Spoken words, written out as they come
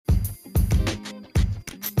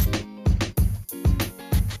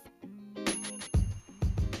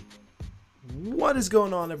What is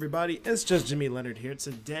going on, everybody? It's just Jimmy Leonard here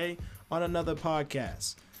today on another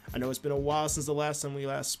podcast. I know it's been a while since the last time we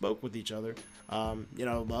spoke with each other.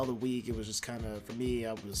 The other week it was just kind of, for me,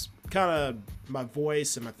 my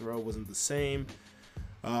voice and my throat wasn't the same.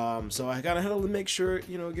 So I kind of had to make sure,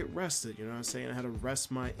 get rested. You know what I'm saying? I had to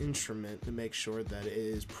rest my instrument to make sure that it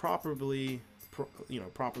is properly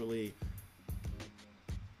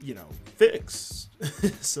fixed,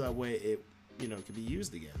 so that way it, can be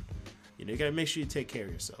used again. You gotta make sure you take care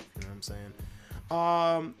of yourself. You know what I'm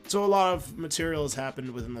saying? So a lot of material has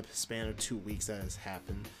happened within the span of 2 weeks that has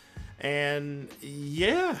happened, and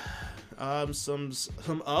yeah, some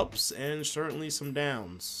ups and certainly some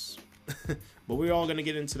downs. But we're all gonna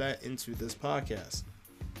get into this podcast.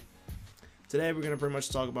 Today we're gonna pretty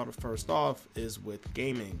much talk about it. First off is with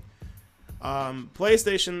gaming.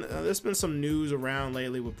 PlayStation, there's been some news around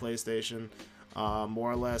lately with PlayStation,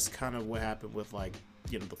 more or less kind of what happened with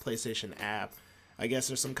the PlayStation app. I guess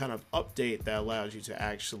there's some kind of update that allows you to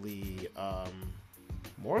actually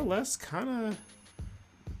more or less kind of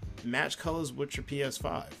match colors with your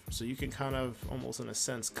PS5, so you can kind of almost in a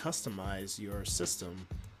sense customize your system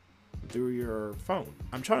through your phone.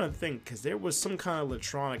 I'm trying to think, because there was some kind of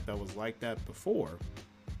electronic that was like that before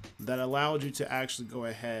that allowed you to actually go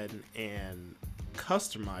ahead and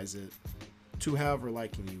customize it to however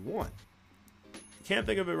liking you want. Can't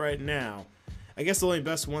think of it right now. I guess the only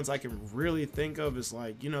best ones I can really think of is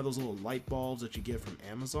those little light bulbs that you get from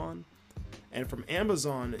Amazon. And from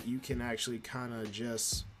Amazon, you can actually kind of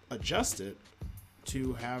just adjust it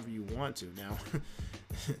to however you want to. Now,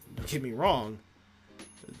 don't get me wrong,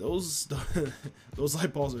 those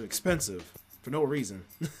light bulbs are expensive for no reason.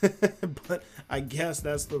 But I guess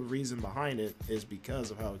that's the reason behind it, is because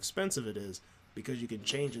of how expensive it is, because you can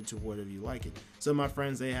change it to whatever you like it. Some of my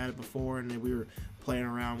friends, they had it before, and then we were playing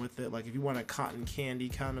around with it. Like if you want a cotton candy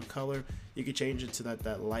kind of color, you could change it to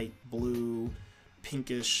that light blue,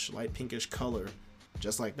 light pinkish color,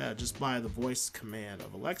 just like that, just by the voice command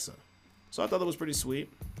of Alexa. So I thought that was pretty sweet.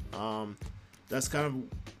 That's kind of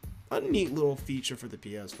a neat little feature for the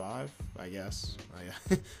PS5, I guess.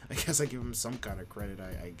 I guess I give them some kind of credit,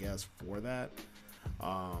 I guess, for that.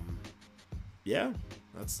 Yeah,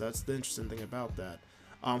 that's the interesting thing about that.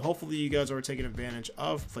 Hopefully you guys are taking advantage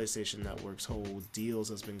of PlayStation Network's whole deals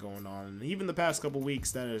that's been going on, and even the past couple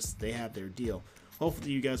weeks they had their deal.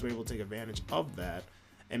 Hopefully you guys were able to take advantage of that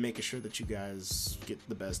and making sure that you guys get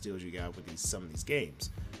the best deals you got with some of these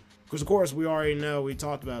games. Because of course we already know, we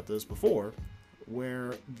talked about this before,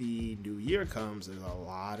 where the new year comes, there's a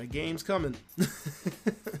lot of games coming.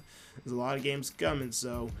 There's a lot of games coming,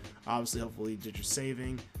 so obviously hopefully you did your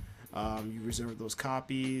saving. You reserve those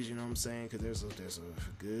copies, you know what I'm saying? Because there's a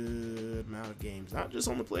good amount of games, not just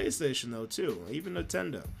on the PlayStation though, too, even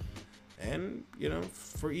Nintendo. And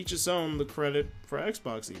for each its own, the credit for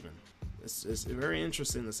Xbox even. It's very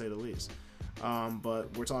interesting to say the least.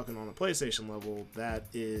 But we're talking on the PlayStation level, that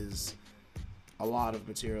is a lot of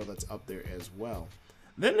material that's up there as well.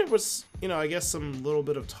 Then there was, I guess some little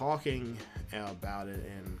bit of talking about it,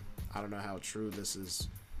 and I don't know how true this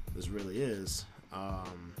really is.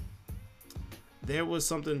 There was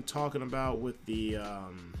something talking about with the, I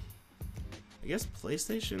guess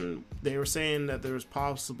PlayStation. They were saying that there was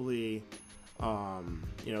possibly,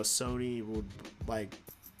 Sony would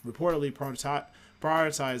reportedly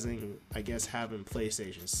prioritizing, I guess, having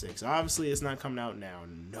PlayStation 6. Obviously, it's not coming out now,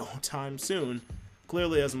 no time soon.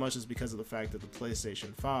 Clearly, as much as because of the fact that the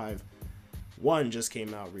PlayStation 5 1 just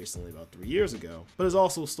came out recently, about 3 years ago, but is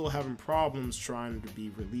also still having problems trying to be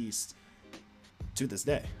released to this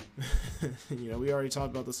day. We already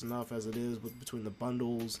talked about this enough as it is, between the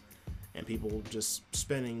bundles and people just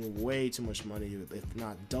spending way too much money, if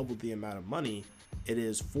not double the amount of money it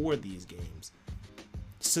is for these games.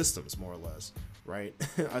 Systems, more or less, right?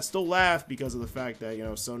 I still laugh because of the fact that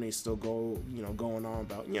Sony's still going on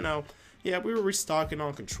about we were restocking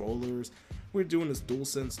on controllers, we're doing this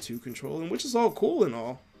DualSense 2 controller, which is all cool and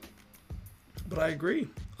all, but I agree,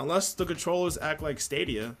 unless the controllers act like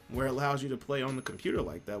Stadia, where it allows you to play on the computer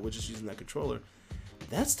like that, which is using that controller,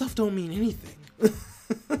 that stuff don't mean anything.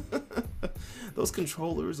 Those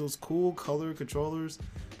controllers, those cool color controllers,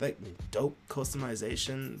 that dope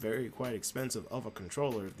customization, quite expensive of a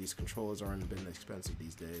controller. These controllers aren't been expensive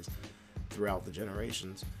these days throughout the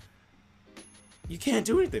generations. You can't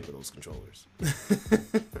do anything with those controllers.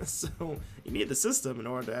 So you need the system in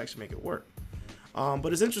order to actually make it work.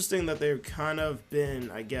 But it's interesting that they've kind of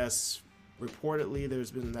been, I guess, reportedly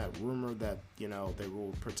there's been that rumor that they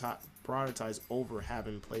will prioritize over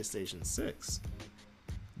having PlayStation 6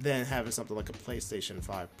 than having something like a PlayStation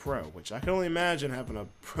 5 Pro, which I can only imagine having a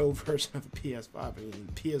Pro version of a PS5. I mean,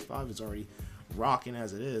 PS5 is already rocking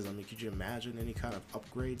as it is. I mean, could you imagine any kind of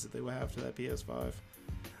upgrades that they would have to that PS5?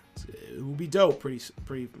 It would be dope,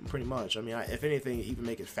 pretty much. I mean, if anything, even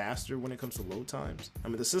make it faster when it comes to load times. I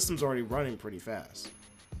mean, the system's already running pretty fast.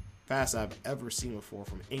 Fast I've ever seen before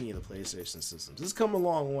from any of the PlayStation systems. This has come a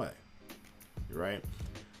long way, right?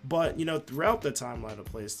 But, you know, throughout the timeline of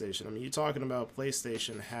PlayStation, I mean, you're talking about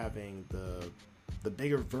PlayStation having the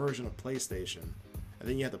bigger version of PlayStation, and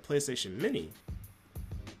then you have the PlayStation Mini.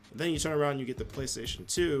 Then you turn around and you get the PlayStation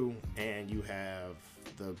 2, and you have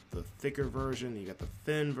the thicker version, you got the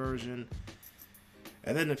thin version,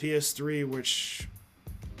 and then the PS3, which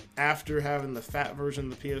after having the fat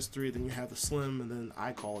version of the PS3, then you have the slim, and then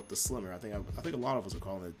I call it the slimmer. I think a lot of us are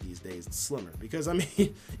calling it these days the slimmer, because I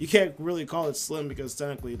mean, you can't really call it slim because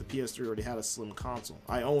technically the PS3 already had a slim console.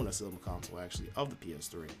 I own a slim console actually of the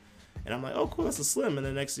PS3, and I'm like, oh cool, that's a slim, and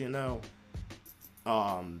then next thing you know,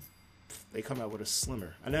 they come out with a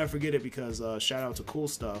slimmer. I never forget it because shout out to Cool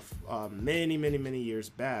Stuff, many years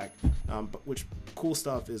back, which Cool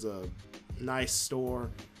Stuff is a nice store.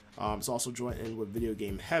 It's also joined in with Video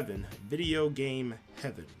Game Heaven. Video Game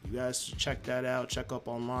Heaven. You guys should check that out. Check up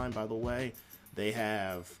online, by the way. They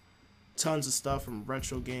have tons of stuff from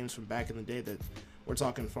retro games from back in the day that we're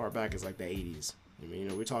talking far back as like the 80s. I mean, you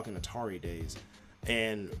know, we're talking Atari days.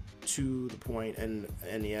 And to the point, and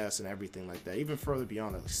NES and everything like that, even further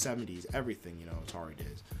beyond the 70s, everything, you know, Atari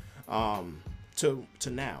days, to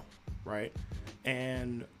now, right?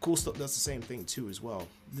 And Cool Stuff does the same thing too as well.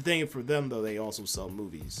 The thing for them though, they also sell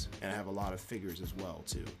movies and have a lot of figures as well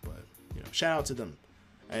too. But you know, shout out to them.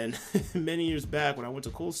 And many years back when I went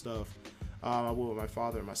to Cool Stuff, I went with my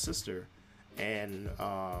father and my sister, and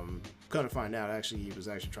come to find out, actually, he was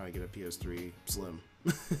actually trying to get a PS3 Slim.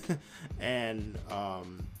 And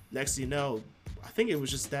next thing you know, I think it was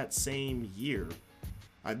just that same year,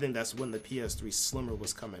 I think that's when the PS3 Slimmer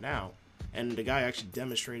was coming out, and the guy actually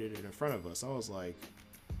demonstrated it in front of us. I was like,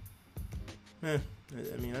 I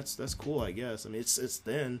mean, that's cool, I guess. I mean, it's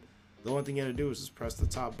thin. The only thing you gotta do is just press the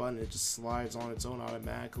top button, it just slides on its own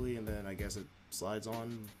automatically, and then I guess it slides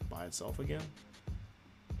on by itself again.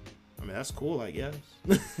 I mean, that's cool, I guess.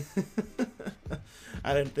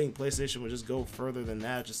 I didn't think PlayStation would just go further than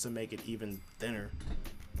that just to make it even thinner.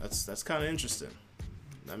 That's kind of interesting.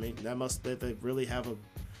 I mean, that they really have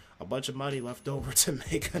a bunch of money left over to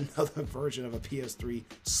make another version of a PS3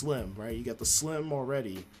 Slim, right? You got the Slim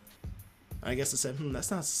already. I guess I said, that's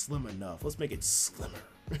not slim enough. Let's make it slimmer.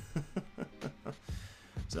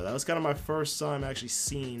 So that was kind of my first time actually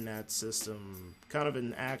seeing that system kind of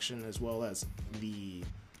in action, as well as the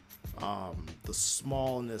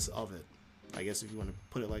smallness of it, I guess, if you want to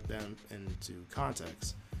put it like that into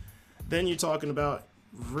context. Then you're talking about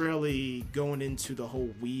really going into the whole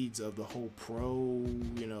weeds of the whole Pro,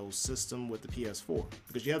 you know, system with the PS4,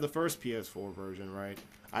 because you have the first PS4 version, right?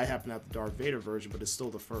 I happen to have the Darth Vader version, but it's still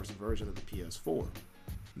the first version of the PS4.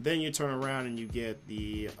 Then you turn around and you get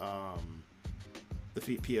the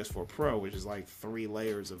PS4 Pro, which is like 3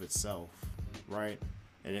 layers of itself, right?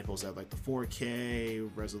 And it supposed to have like the 4K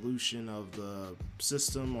resolution of the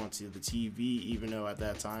system onto the TV, even though at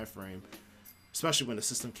that time frame, especially when the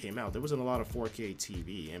system came out, there wasn't a lot of 4K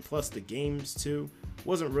TV, and plus the games too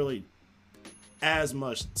wasn't really as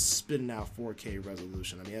much spitting out 4K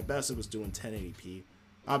resolution. I mean, at best it was doing 1080p.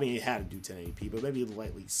 I mean, it had to do 1080p, but maybe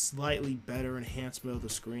slightly better enhancement of the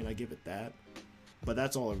screen. I give it that. But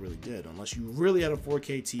that's all it really did. Unless you really had a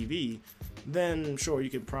 4K TV, then sure,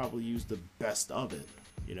 you could probably use the best of it.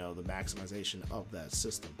 You know, the maximization of that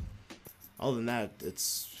system. Other than that,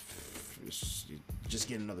 it's just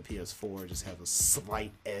getting another PS4. Just have a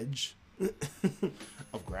slight edge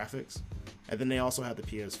of graphics. And then they also have the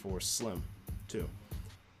PS4 Slim, too.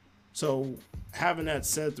 So, having that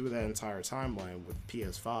said through that entire timeline with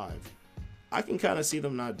PS5, I can kind of see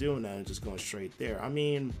them not doing that and just going straight there. I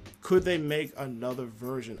mean, could they make another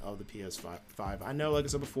version of the PS5? I know, like I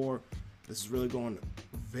said before, this is really going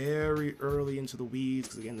very early into the weeds,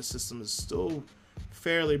 because again, the system is still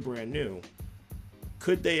fairly brand new.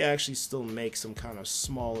 Could they actually still make some kind of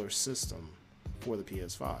smaller system for the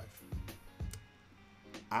PS5?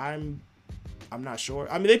 I'm not sure.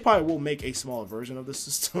 I mean, they probably will make a smaller version of the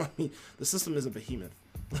system. I mean, the system is a behemoth.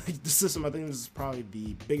 Like, the system, I think this is probably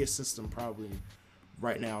the biggest system probably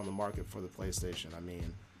right now on the market for the PlayStation. I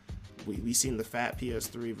mean, we've seen the fat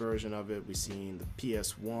PS3 version of it. We've seen the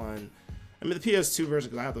PS1. I mean, the PS2 version,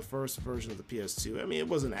 because I have the first version of the PS2. I mean, it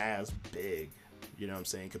wasn't as big, you know what I'm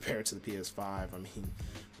saying, compared to the PS5. I mean,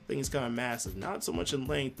 the thing is kind of massive. Not so much in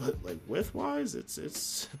length, but like width-wise,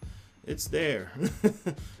 it's there.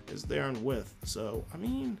 It's there in width. So, I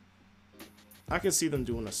mean, I can see them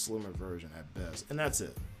doing a slimmer version at best, and that's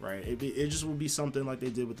it, right? It just would be something like they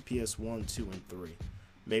did with the PS1, 2, and 3.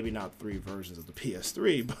 Maybe not 3 versions of the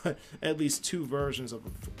PS3, but at least 2 versions of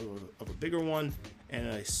a bigger one and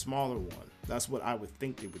a smaller one. That's what I would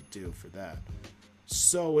think they would do for that.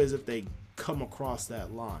 So as if they come across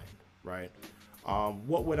that line, right?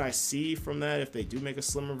 What would I see from that if they do make a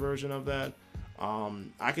slimmer version of that?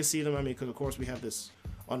 I can see them, I mean, because of course we have this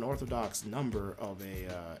unorthodox number of a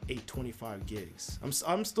 825 gigs.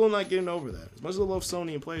 I'm still not getting over that. As much as I love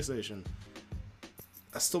Sony and PlayStation,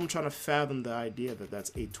 I still am trying to fathom the idea that that's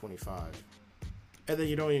 825. And then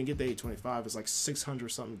you don't even get the 825, it's like 600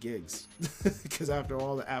 something gigs. Because after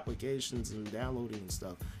all the applications and downloading and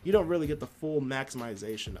stuff, you don't really get the full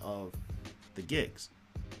maximization of the gigs.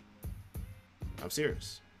 I'm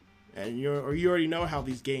serious. And you already know how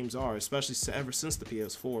these games are, especially ever since the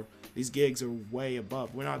PS4. These gigs are way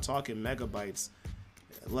above. We're not talking megabytes,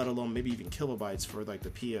 let alone maybe even kilobytes for like the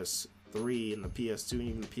PS3 and the PS2 and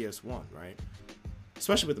even the PS1, right?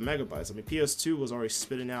 Especially with the megabytes. I mean, PS2 was already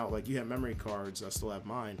spitting out, like, you have memory cards, I still have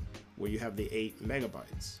mine, where you have the 8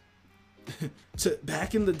 megabytes.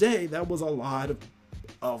 Back in the day, that was a lot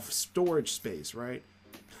of storage space, right?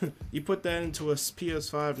 You put that into a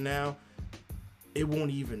PS5 now, it won't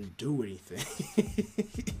even do anything.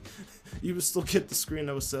 You will still get the screen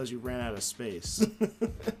that says you ran out of space.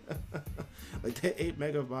 Like, that 8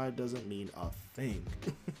 megabyte doesn't mean a thing.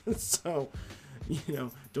 So, you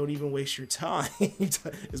know, don't even waste your time,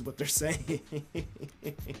 is what they're saying.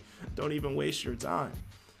 Don't even waste your time.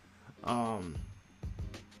 And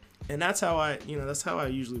that's how I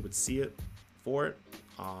usually would see it for it.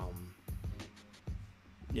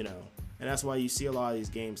 You know, and that's why you see a lot of these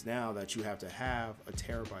games now that you have to have a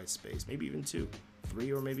terabyte space, maybe even 2,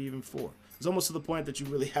 3, or maybe even 4. It's almost to the point that you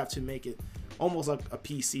really have to make it almost like a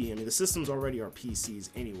PC. I mean, the systems already are PCs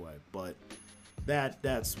anyway, but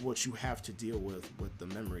that's what you have to deal with the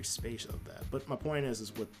memory space of that. But my point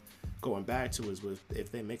is what going back to is with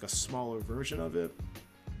if they make a smaller version of it,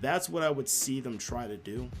 that's what I would see them try to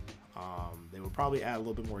do. They would probably add a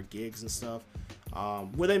little bit more gigs and stuff.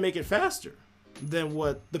 Would they make it faster than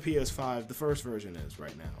what the PS5, the first version, is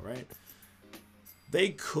right now, right? They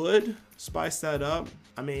could spice that up.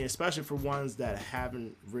 I mean, especially for ones that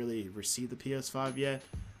haven't really received the PS5 yet.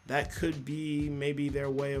 That could be maybe their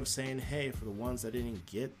way of saying, hey, for the ones that didn't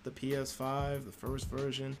get the PS5, the first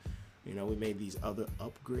version, you know, we made these other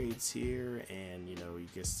upgrades here, and, you know, you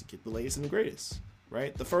get the latest and the greatest,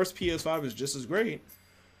 right? The first PS5 is just as great,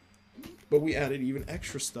 but we added even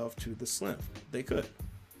extra stuff to the Slim. They could.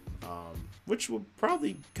 Which would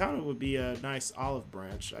probably would be a nice olive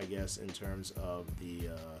branch, I guess, in terms of the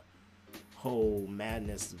whole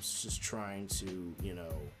madness of just trying to, you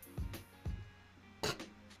know,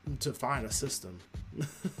 to find a system.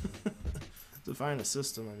 To find a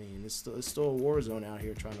system, I mean, it's still a war zone out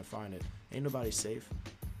here trying to find it. Ain't nobody safe.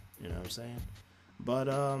 You know what I'm saying? But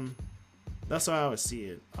that's how I would see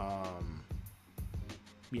it.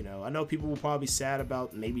 You know, I know people will probably be sad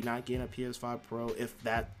about maybe not getting a PS5 Pro if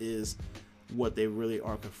that is what they really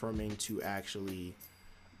are confirming to actually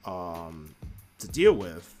to deal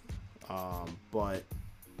with. But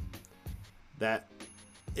that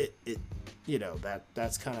it you know,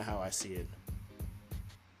 that's kind of how I see it.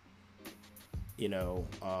 You know,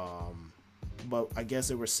 but I guess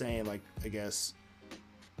they were saying, like, I guess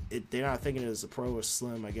they're not thinking it as a Pro or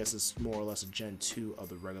Slim. I guess it's more or less a Gen 2 of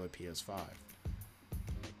the regular PS5.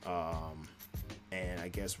 And I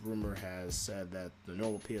guess rumor has said that the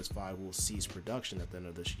normal PS5 will cease production at the end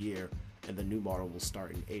of this year, and the new model will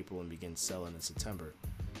start in April and begin selling in September.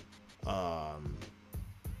 I'm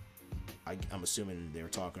assuming they were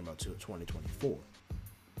talking about 2024.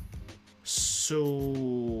 So,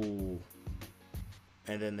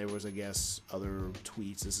 and then there was, I guess, other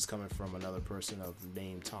tweets. This is coming from another person of the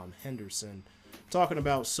name Tom Henderson, talking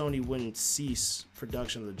about Sony wouldn't cease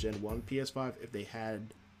production of the Gen 1 PS5 if they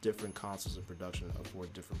had different consoles in production for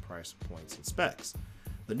different price points and specs.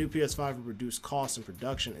 The new PS5 will reduce costs in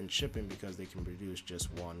production and shipping because they can produce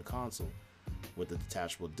just one console with a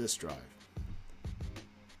detachable disk drive.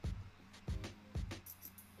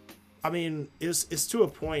 I mean, it's to a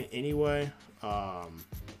point anyway,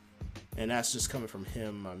 and that's just coming from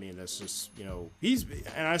him. I mean, that's just, you know,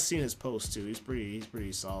 and I've seen his post too. He's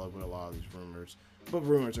pretty solid with a lot of these rumors. But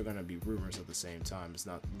rumors are going to be rumors at the same time. It's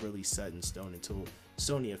not really set in stone until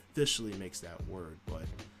Sony officially makes that word. But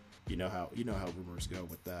you know how rumors go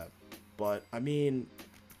with that. But I mean,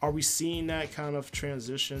 are we seeing that kind of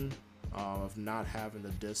transition of not having the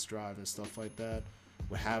disk drive and stuff like that?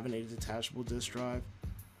 We're having a detachable disk drive.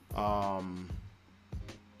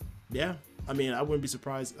 Yeah, I mean, I wouldn't be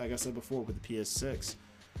surprised, like I said before, with the PS6.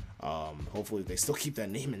 Hopefully, they still keep that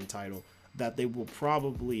name and title. That they will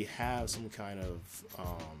probably have some kind of,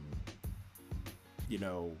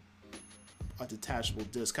 a detachable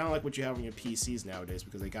disc, kind of like what you have on your PCs nowadays,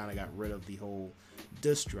 because they kind of got rid of the whole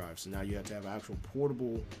disc drive. So now you have to have an actual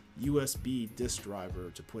portable USB disc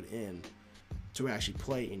driver to put in to actually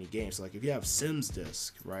play any game. So like if you have Sims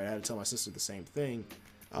disc, right? I had to tell my sister the same thing,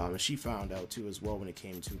 and she found out too as well when it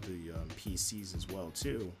came to the PCs as well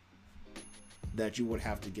too, that you would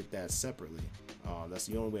have to get that separately. That's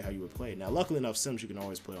the only way how you would play it. Now, luckily enough, Sims you can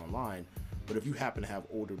always play online. But if you happen to have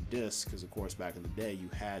older discs, because of course back in the day you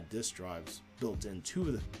had disc drives built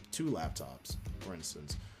into the two laptops, for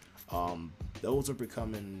instance, those are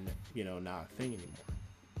becoming, not a thing anymore.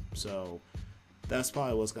 So that's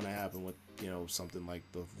probably what's going to happen with, something like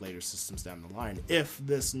the later systems down the line. If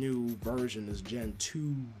this new version, this Gen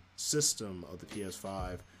 2 system of the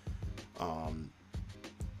PS5,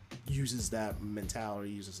 uses that mentality,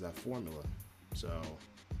 uses that formula. So,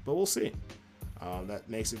 but we'll see. That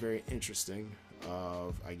makes it very interesting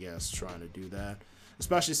of, I guess, trying to do that.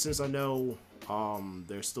 Especially since I know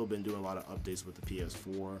they've still been doing a lot of updates with the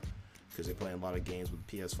PS4, because they're playing a lot of games with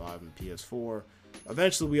the PS5 and the PS4.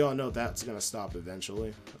 Eventually, we all know that's going to stop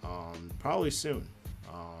eventually. Probably soon.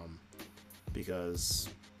 Because,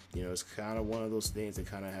 it's kind of one of those things that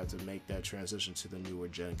kind of have to make that transition to the newer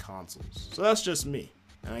gen consoles. So that's just me.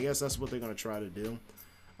 And I guess that's what they're going to try to do.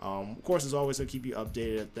 Of course, as always, I'll keep you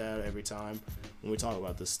updated at that every time when we talk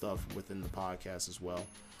about this stuff within the podcast as well.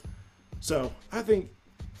 So I think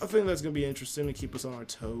that's going to be interesting to keep us on our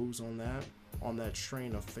toes on that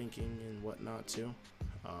train of thinking and whatnot too.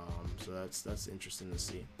 So that's interesting to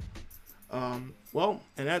see. Well,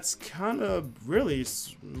 and that's kind of really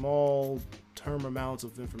small term amounts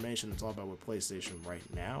of information to talk about with PlayStation right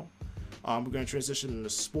now. We're going to transition into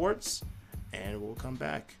sports, and we'll come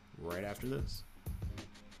back right after this.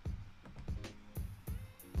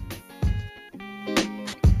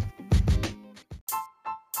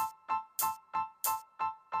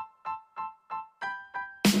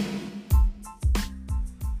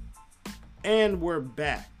 And we're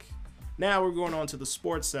back. Now we're going on to the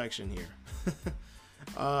sports section here.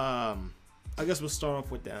 I guess we'll start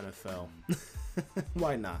off with the NFL.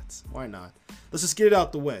 Why not? Let's just get it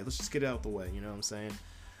out the way. You know what I'm saying?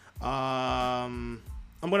 I'm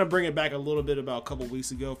going to bring it back a little bit about a couple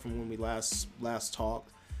weeks ago from when we last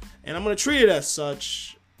talked. And I'm going to treat it as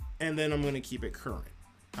such, and then I'm going to keep it current.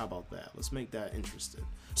 How about that? Let's make that interesting.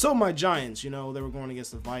 So my Giants, they were going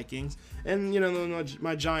against the Vikings. And,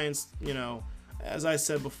 my Giants, as I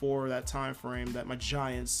said before, that time frame, that my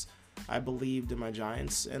Giants, I believed in my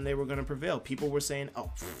Giants, and they were going to prevail. People were saying,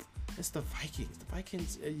 it's the Vikings. The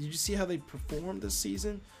Vikings, did you see how they performed this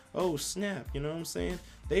season? Oh, snap, you know what I'm saying?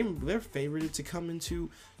 They're favored to come into,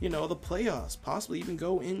 the playoffs, possibly even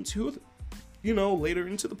go into, later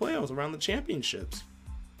into the playoffs, around the championships.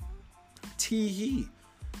 Tee-hee.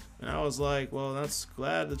 And I was like, well, that's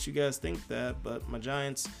glad that you guys think that, but my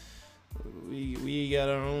Giants, we got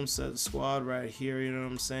our own set squad right here, you know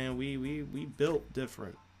what I'm saying? We built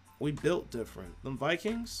different. Them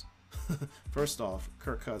Vikings, first off,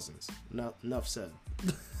 Kirk Cousins. Enough said.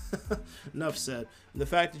 Enough said. And the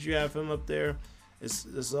fact that you have him up there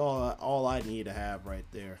is all I need to have right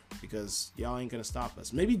there, because y'all ain't gonna stop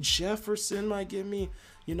us. Maybe Jefferson might give me,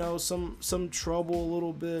 some trouble a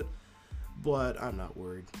little bit, but I'm not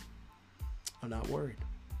worried.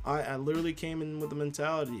 I literally came in with the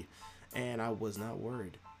mentality, and I was not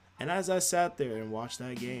worried. And as I sat there and watched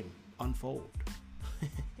that game unfold,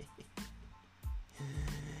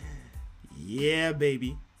 yeah,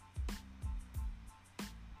 baby,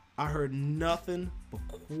 I heard nothing but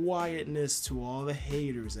quietness to all the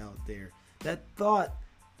haters out there that thought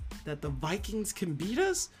that the Vikings can beat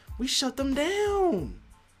us. We shut them down.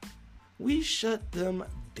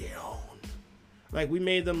 Like, we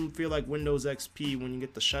made them feel like Windows XP when you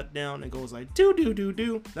get the shutdown. It goes like,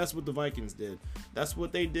 do. That's what the Vikings did. That's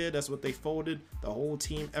what they did. That's what they folded. The whole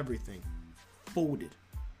team, everything. Folded.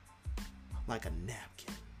 Like a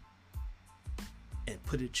napkin. And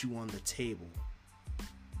put it you on the table.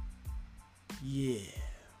 Yeah.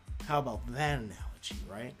 How about that analogy,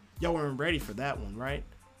 right? Y'all weren't ready for that one, right?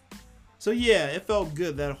 So, yeah, it felt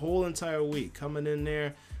good that whole entire week. Coming in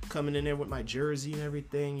there with my jersey and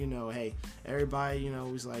everything, hey, everybody,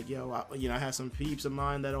 was like, I have some peeps of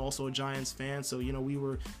mine that are also Giants fans, so, we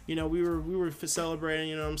were celebrating,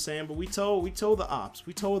 you know what I'm saying, but we told the ops,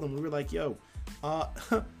 we told them, we were like, y'all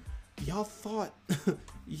thought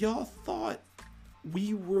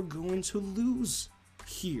we were going to lose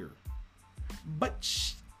here,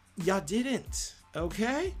 but y'all didn't,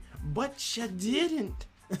 okay? But you didn't.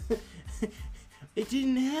 It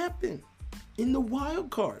didn't happen in the wild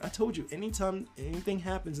card. I told you, anytime anything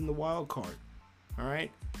happens in the wild card, all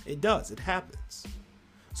right, it does. It happens.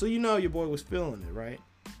 So you know your boy was feeling it, right?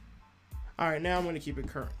 All right, now I'm going to keep it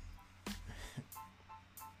current.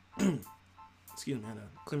 Excuse me, I had to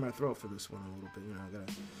clear my throat for this one a little bit. You know,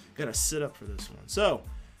 I gotta sit up for this one. So,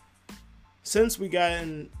 since we got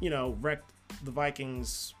in, you know, wrecked the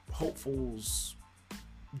Vikings hopefuls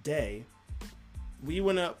day, we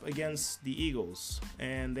went up against the Eagles,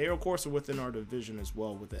 and they of course are within our division as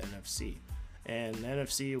well with the NFC. And the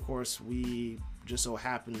NFC, of course, we just so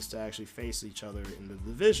happens to actually face each other in the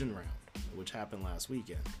division round, which happened last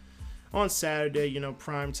weekend. On Saturday, you know,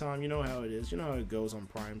 prime time, you know how it is. You know how it goes on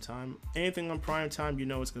prime time. Anything on prime time, you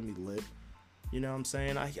know it's going to be lit. You know what I'm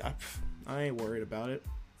saying? I ain't worried about it.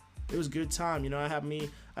 It was a good time. You know, I had me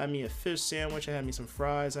a fish sandwich. I had me some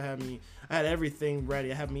fries. I had everything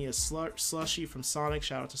ready. I had me a slushie from Sonic.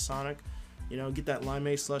 Shout out to Sonic. You know, get that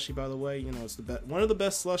limeade slushie, by the way. You know, it's the best, one of the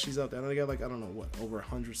best slushies out there. I know they got like, I don't know what, over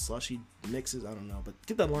 100 slushie mixes. I don't know, but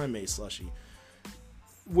get that limeade slushie,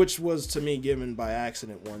 which was to me given by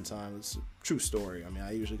accident one time. It's a true story. I mean,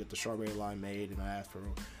 I usually get the strawberry limeade, and I asked for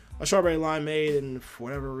a strawberry limeade, and for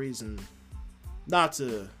whatever reason, not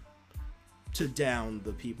to down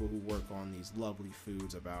the people who work on these lovely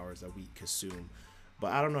foods of ours that we consume,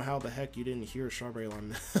 but I don't know how the heck you didn't hear strawberry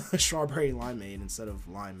limeade instead of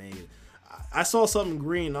limeade. I saw something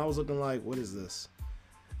green, and I was looking like, what is this?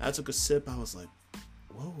 I took a sip. I was like,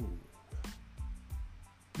 whoa,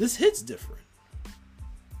 this hits different.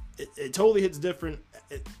 It totally hits different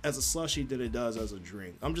as a slushie than it does as a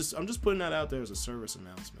drink. I'm just putting that out there as a service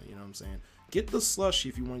announcement. You know what I'm saying? Get the slushie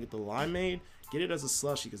if you want to get the limeade. Get it as a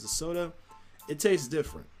slushie, because the soda, it tastes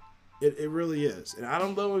different. It really is. And I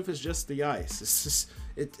don't know if it's just the ice. It's just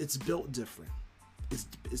it's built different.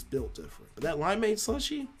 It's built different. But that limeade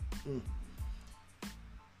slushie,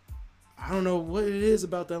 I don't know what it is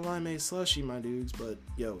about that limeade slushie, my dudes, but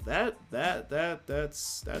yo, that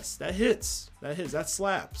hits. That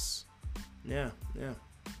slaps. Yeah.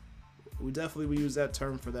 We definitely use that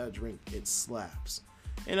term for that drink. It slaps.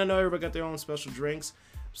 And I know everybody got their own special drinks.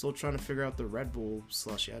 I'm still trying to figure out the Red Bull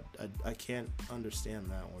slushie. I can't understand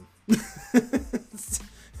that one.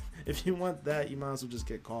 If you want that, you might as well just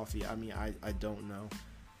get coffee. I mean, I don't know.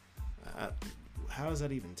 How does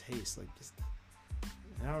that even taste? Like, just,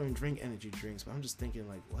 I don't even drink energy drinks, but I'm just thinking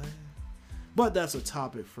like, what? But that's a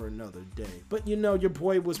topic for another day. But you know, your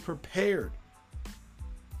boy was prepared.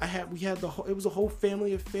 It was a whole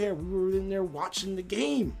family affair. We were in there watching the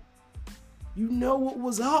game. You know what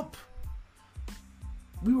was up.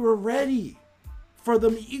 We were ready for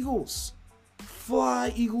them Eagles.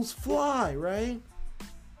 Fly, Eagles, fly, right?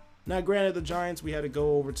 Now, granted, the Giants, we had to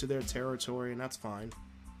go over to their territory, and that's fine.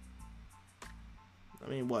 I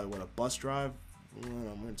mean, what a bus drive?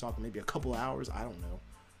 I'm going to talk maybe a couple hours. I don't know.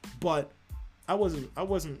 But I wasn't,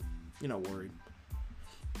 worried.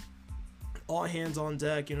 All hands on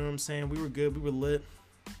deck, you know what I'm saying? We were good. We were lit.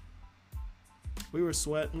 We were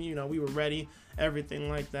sweating, we were ready, everything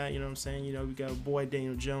like that, you know what I'm saying? You know, we got a boy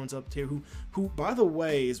Daniel Jones up there who by the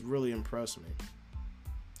way, is really impressed me.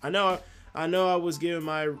 I know I was giving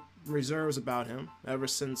my reserves about him ever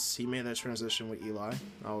since he made that transition with Eli.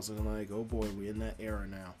 I was looking like, oh boy, we in that era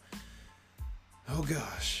now. Oh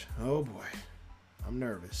gosh, oh boy. I'm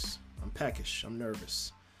nervous. I'm peckish. I'm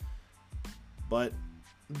nervous. But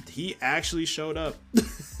he actually showed up.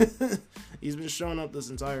 He's been showing up this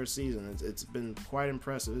entire season. It's been quite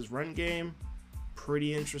impressive. His run game,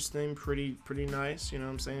 pretty interesting, pretty nice. You know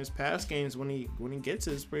what I'm saying? His pass games, when he gets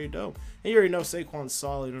it, is pretty dope. And you already know Saquon's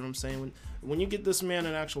solid. You know what I'm saying? When you get this man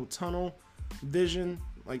an actual tunnel vision,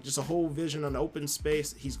 like just a whole vision on open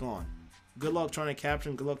space, he's gone. Good luck trying to capture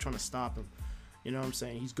him. Good luck trying to stop him. You know what I'm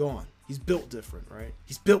saying? He's gone. He's built different, right?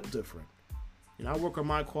 He's built different. You know, I work on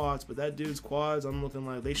my quads, but that dude's quads, I'm looking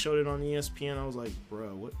like, they showed it on ESPN. I was like, bro,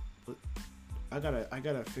 what? I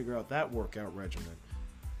gotta figure out that workout regimen.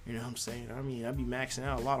 You know what I'm saying? I mean, I'd be maxing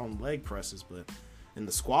out a lot on leg presses, but and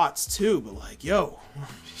the squats too. But like, yo,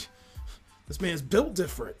 this man's built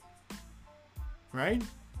different, right?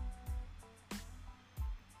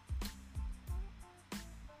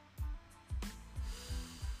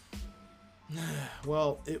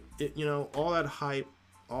 Well, it all that hype,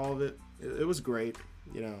 all of it was great.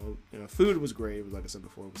 You know, food was great. It was, like I said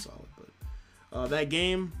before, it was solid. But that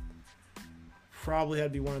game probably had to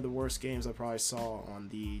be one of the worst games I probably saw on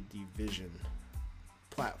the division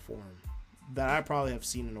platform that I probably have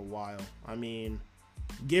seen in a while. I mean,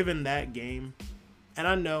 given that game, and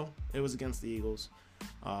I know it was against the Eagles,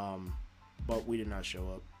 but we did not show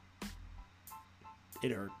up.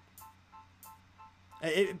 It hurt.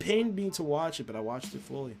 It pained me to watch it, but I watched it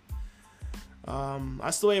fully. I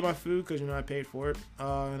still ate my food because, I paid for it.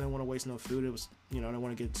 I didn't want to waste no food. It was, I didn't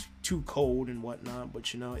want to get too cold and whatnot,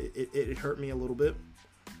 but, it hurt me a little bit.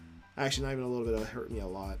 Actually, not even a little bit. It hurt me a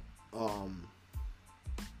lot.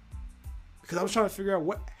 Because I was trying to figure out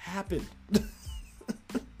what happened.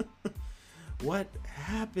 What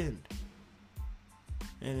happened?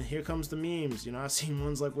 And here comes the memes. I've seen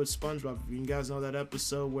ones like with SpongeBob. You guys know that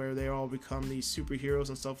episode where they all become these superheroes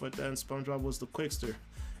and stuff like that, and SpongeBob was the Quickster.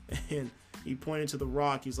 And he pointed to the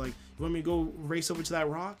rock. He's like, you want me to go race over to that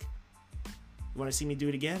rock? You want to see me do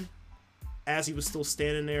it again? As he was still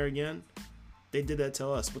standing there again. They did that to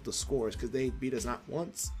us with the scores because they beat us not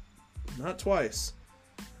once, not twice,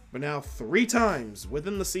 but now 3 times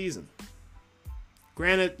within the season.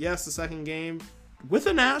 Granted, yes, the second game with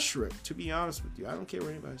an asterisk, to be honest with you. I don't care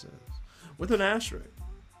what anybody says. With an asterisk.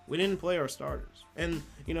 We didn't play our starters. And,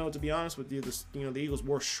 to be honest with you, the Eagles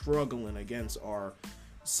were struggling against our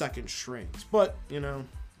second strings. But,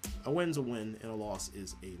 a win's a win and a loss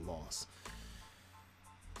is a loss.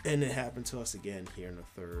 And it happened to us again here in the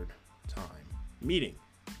third time meeting.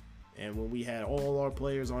 And when we had all our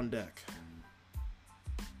players on deck,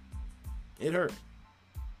 it hurt.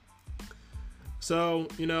 So,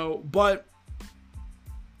 but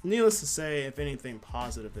needless to say, if anything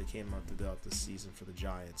positive that came out throughout the season for the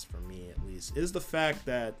Giants, for me at least, is the fact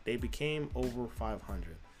that they became over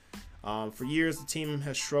 500. For years, the team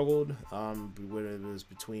has struggled, whether it was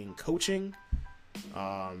between coaching,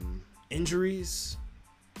 injuries,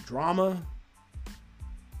 drama,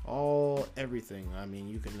 everything. I mean,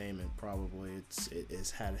 you can name it. Probably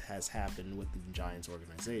has happened with the Giants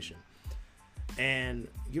organization. And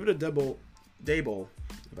give it a Daboll,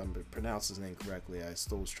 if I'm pronouncing his name correctly. I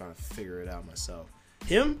still was trying to figure it out myself.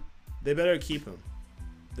 Him, they better keep him.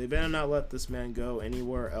 They better not let this man go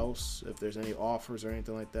anywhere else. If there's any offers or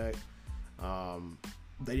anything like that,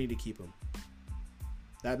 they need to keep him.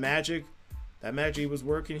 That magic he was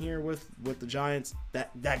working here with the Giants,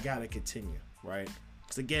 that gotta continue, right?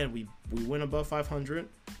 Because again, we went above 500.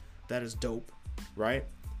 That is dope, right?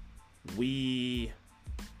 We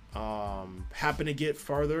happen to get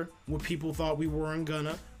farther what people thought we weren't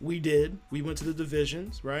gonna. We did. We went to the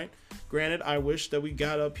divisions, right? Granted, I wish that we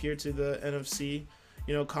got up here to the NFC,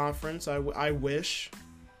 conference. I wish.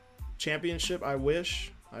 Championship, I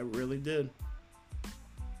wish. I really did.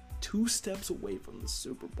 2 steps away from the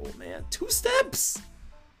Super Bowl, man. 2 steps.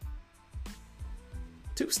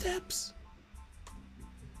 2 steps.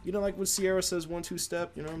 Like when Sierra says 1-2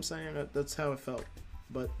 step, you know what I'm saying? That's how it felt.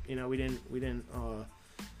 But, we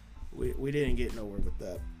didn't get nowhere with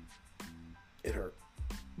that. It hurt.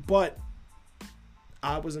 But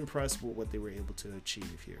I was impressed with what they were able to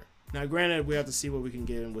achieve here. Now, granted, we have to see what we can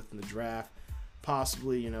get in within the draft.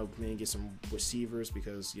 Possibly, maybe get some receivers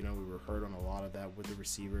because, we were hurt on a lot of that with the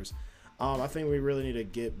receivers. I think we really need to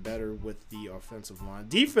get better with the offensive line.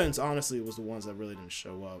 Defense, honestly, was the ones that really didn't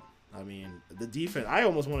show up. I mean, the defense, I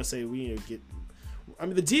almost want to say we need to get...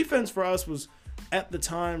 the defense for us was, at the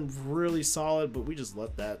time, really solid, but we just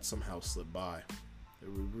let that somehow slip by.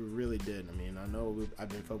 We really did. I know I've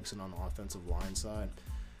been focusing on the offensive line side,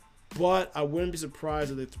 but I wouldn't be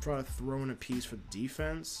surprised if they try to throw in a piece for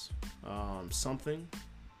defense, something,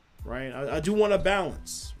 right? I do want a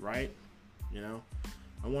balance, right? I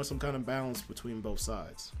want some kind of balance between both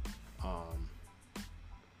sides. But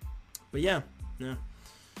yeah.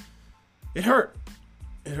 It hurt.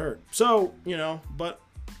 So, but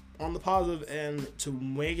on the positive end, to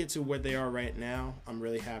make it to where they are right now, I'm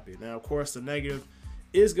really happy. Now, of course, the negative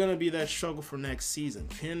is going to be that struggle for next season.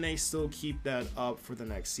 Can they still keep that up for the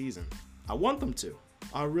next season? I want them to.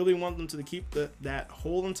 I really want them to keep that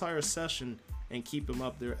whole entire session and keep them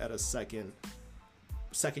up there at a second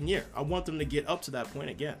year. I want them to get up to that point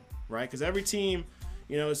again, right? Because every team,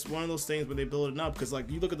 it's one of those things where they build it up. Because,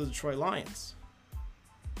 you look at the Detroit Lions.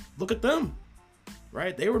 Look at them,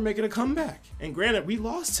 right? They were making a comeback. And granted, we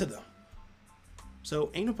lost to them.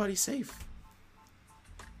 So, ain't nobody safe.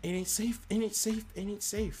 It ain't safe.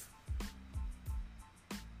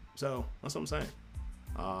 So, that's what I'm saying.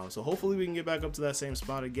 So, hopefully we can get back up to that same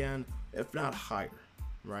spot again, if not higher,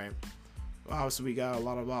 right? Obviously, we got a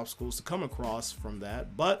lot of obstacles to come across from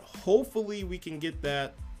that. But, hopefully, we can get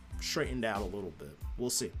that straightened out a little bit. We'll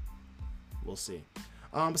see.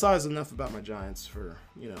 Besides, enough about my Giants for,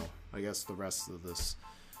 I guess the rest of this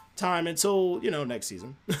time until, next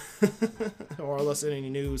season. Or unless any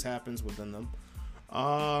news happens within them.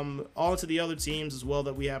 On to the other teams as well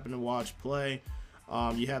that we happen to watch play.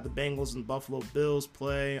 You have the Bengals and Buffalo Bills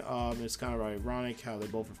play. It's kind of ironic how they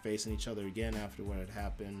both are facing each other again after what had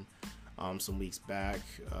happened some weeks back.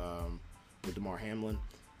 with Damar Hamlin.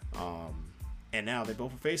 And now they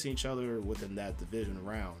both are facing each other within that division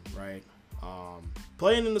round, right?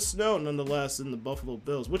 Playing in the snow, nonetheless, in the Buffalo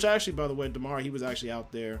Bills, which actually, by the way, Damar, he was actually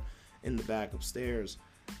out there in the back upstairs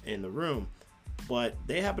in the room. But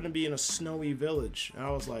they happen to be in a snowy village. And I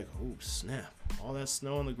was like, oh, snap. All that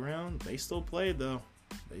snow on the ground. They still played, though.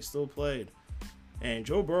 They still played. And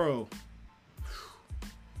Joe Burrow,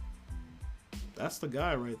 that's the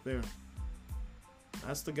guy right there.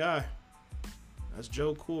 That's the guy. That's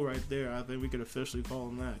Joe Cool right there. I think we could officially call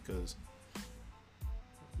him that, because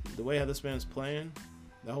the way how this man's playing,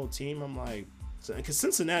 the whole team, I'm like, because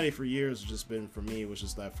Cincinnati for years has just been, for me, was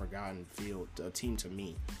just that forgotten field team to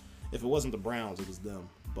me. If it wasn't the Browns, it was them.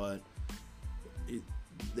 But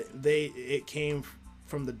it came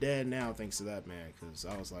from the dead now thanks to that man, because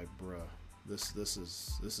I was like, bruh, this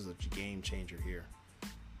is a game changer here.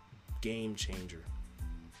 Game changer.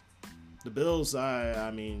 The Bills,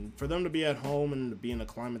 I mean, for them to be at home and to be in the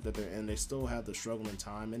climate that they're in, they still have the struggling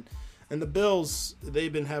time. And the Bills,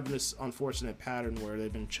 they've been having this unfortunate pattern where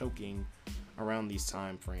they've been choking around these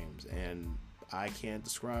time frames. And I can't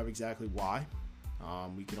describe exactly why.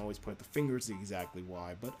 We can always point the fingers to exactly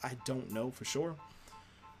why, but I don't know for sure.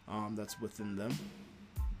 That's within them.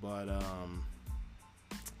 But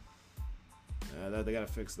they got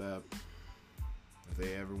to fix that. If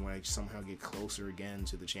they ever want to somehow get closer again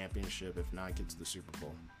to the championship, if not get to the Super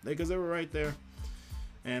Bowl. Because they were right there.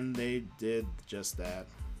 And they did just that.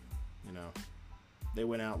 You know, they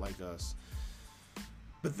went out like us.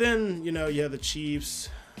 But then, you know, you have the Chiefs.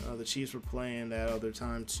 The Chiefs were playing that other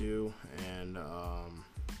time too. And,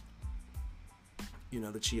 you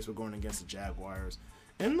know, the Chiefs were going against the Jaguars.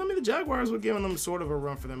 And, I mean, the Jaguars were giving them sort of a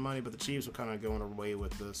run for their money, but the Chiefs were kind of going away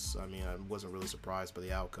with this. I mean, I wasn't really surprised by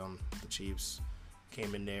the outcome. The Chiefs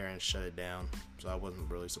came in there and shut it down. So I wasn't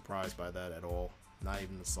really surprised by that at all. Not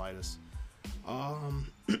even the slightest.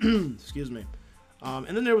 Excuse me.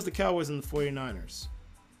 And then there was the Cowboys and the 49ers.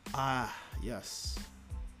 Yes.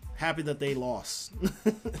 Happy that they lost.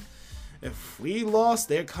 If we lost,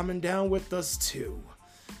 they're coming down with us too.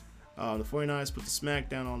 The 49ers put the smack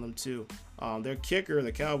down on them too. Their kicker,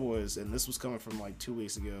 the Cowboys, and this was coming from like 2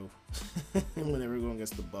 weeks ago when they were going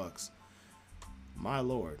against the Bucs. My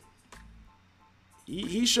Lord.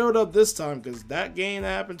 He showed up this time, because that game that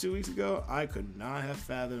happened 2 weeks ago, I could not have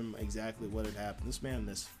fathomed exactly what had happened. This man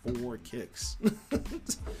missed 4 kicks.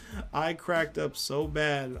 I cracked up so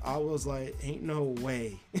bad. I was like, ain't no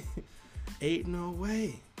way. Ain't no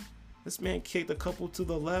way. This man kicked a couple to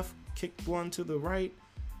the left, kicked one to the right,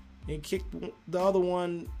 and kicked the other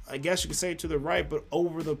one, I guess you could say to the right, but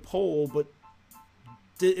over the pole, but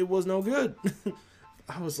it was no good.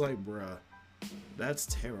 I was like, bruh, that's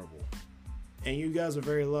terrible. And you guys are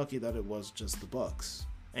very lucky that it was just the Bucs,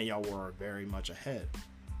 and y'all were very much ahead.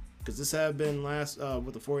 Because this had been last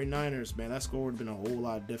with the 49ers, man, that score would have been a whole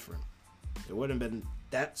lot different. It wouldn't have been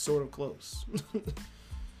that sort of close.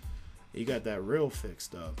 You got that real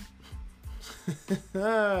fixed up.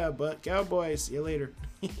 But Cowboys, see you later.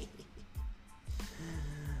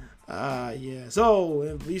 Yeah. So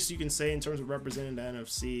at least you can say in terms of representing the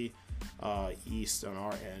NFC East on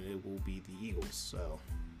our end, it will be the Eagles. So,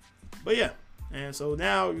 but yeah. And so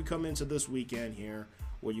now you come into this weekend here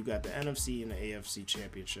where you got the NFC and the AFC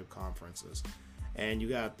championship conferences. And you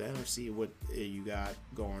got the NFC, what you got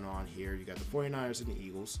going on here. You got the 49ers and the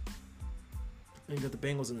Eagles. And you got the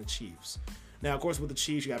Bengals and the Chiefs. Now, of course, with the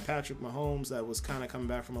Chiefs, you got Patrick Mahomes that was kind of coming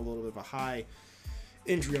back from a little bit of a high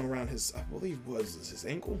injury around his, I believe was his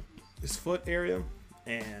ankle, his foot area.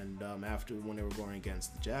 And after when they were going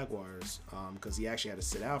against the Jaguars, because he actually had to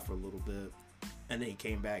sit out for a little bit. And then he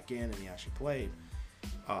came back in and he actually played.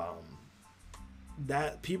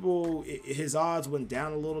 That people, his odds went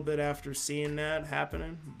down a little bit after seeing that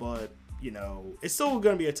happening, but you know, it's still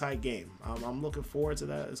going to be a tight game. I'm looking forward to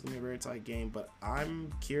that. It's going to be a very tight game, but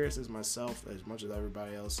I'm curious as myself, as much as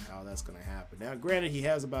everybody else, how that's going to happen. Now, granted, he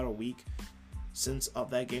has about a week since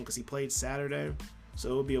of that game because he played Saturday, so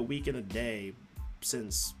it'll be a week and a day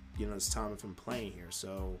since, you know, it's time of him playing here.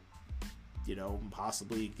 So, you know,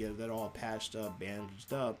 possibly get that all patched up,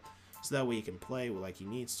 bandaged up, so that way he can play like he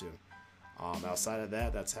needs to. Outside of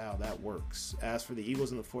that, that's how that works. As for the Eagles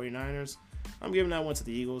and the 49ers, I'm giving that one to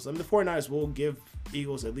the Eagles. I mean, the 49ers will give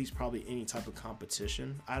Eagles at least probably any type of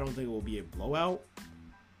competition. I don't think it will be a blowout.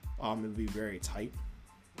 It'll be very tight.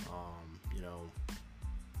 You know,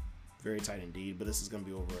 very tight indeed. But this is going to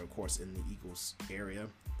be over, of course, in the Eagles area.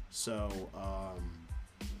 So,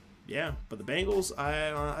 yeah. But the Bengals,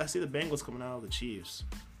 I see the Bengals coming out of the Chiefs.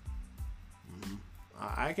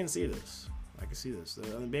 I can see this. The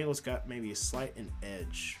Bengals got maybe a slight an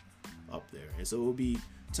edge up there. And so it will be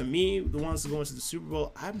to me, the ones going to the Super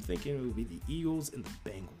Bowl, I'm thinking it would be the Eagles and the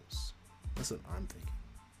Bengals. That's what I'm thinking.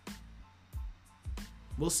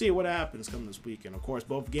 We'll see what happens come this weekend. Of course,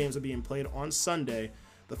 both games are being played on Sunday.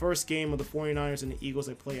 The first game of the 49ers and the Eagles,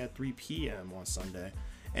 they play at 3 p.m. on Sunday.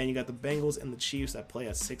 And you got the Bengals and the Chiefs that play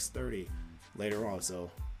at 6:30 later on.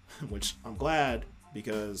 So, which I'm glad,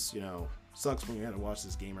 because, you know, sucks when you had to watch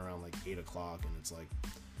this game around like 8 o'clock and it's like,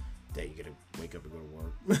 dang, you gotta wake up and go to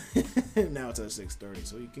work. Now it's at 6:30.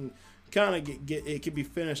 So you can kind of get it can be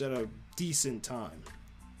finished at a decent time.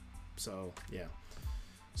 So, yeah.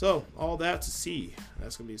 So, all that to see.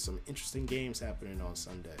 That's going to be some interesting games happening on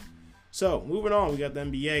Sunday. So, moving on, we got the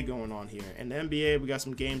NBA going on here. And the NBA, we got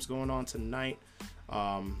some games going on tonight.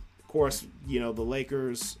 Of course, you know, the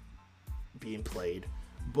Lakers being played.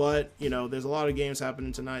 But, you know, there's a lot of games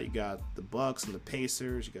happening tonight. You got the Bucks and the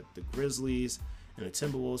Pacers. You got the Grizzlies and the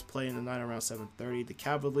Timberwolves playing tonight around 7:30. The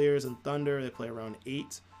Cavaliers and Thunder, they play around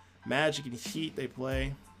 8. Magic and Heat, they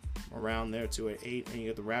play around there too at 8. And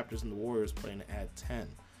you got the Raptors and the Warriors playing at 10.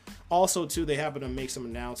 Also, too, they happen to make some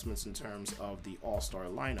announcements in terms of the All-Star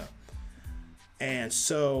lineup. And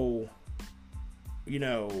so, you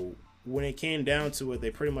know, when it came down to it, they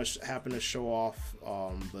pretty much happened to show off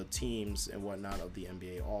the teams and whatnot of the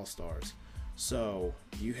NBA All-Stars. So,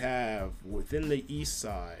 you have, within the East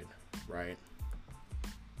side, right,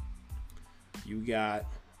 you got,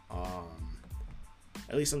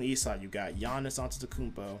 at least on the East side, you got Giannis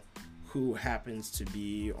Antetokounmpo, who happens to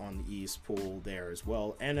be on the East pool there as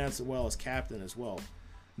well, and as well as captain as well.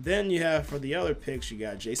 Then you have, for the other picks, you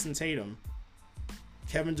got Jason Tatum,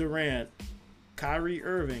 Kevin Durant, Kyrie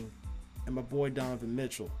Irving, and my boy Donovan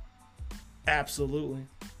Mitchell. Absolutely.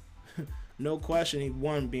 No question, he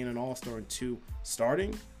won being an all-star, and 2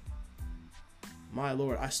 starting. My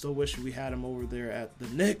lord, I still wish we had him over there at the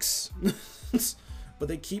Knicks. But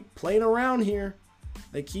they keep playing around here.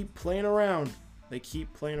 They keep playing around. They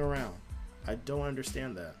keep playing around. I don't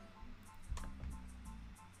understand that.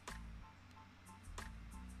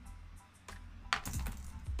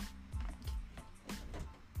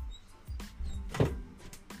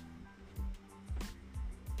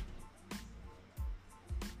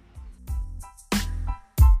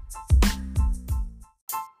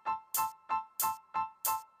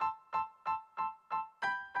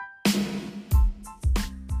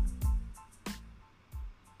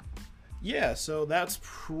 Yeah, so that's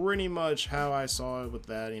pretty much how I saw it with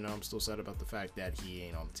that. You know, I'm still sad about the fact that he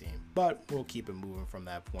ain't on the team, but we'll keep it moving from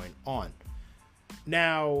that point on.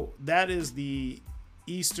 Now, that is the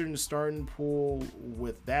Eastern starting pool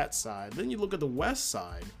with that side. Then you look at the West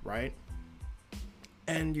side, right?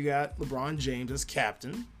 And you got LeBron James as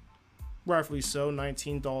captain, rightfully so,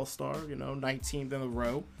 19th All-Star, you know, 19th in a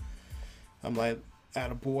row. I'm like,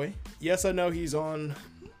 attaboy. Yes, I know he's on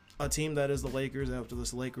a team that is the Lakers. After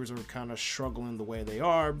this, Lakers are kind of struggling the way they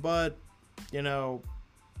are, but, you know,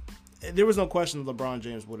 there was no question that LeBron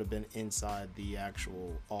James would have been inside the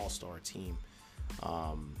actual All-Star team.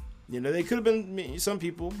 You know, they could have been, some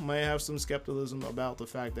people might have some skepticism about the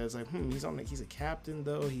fact that it's like, he's a captain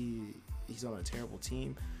though, he's on a terrible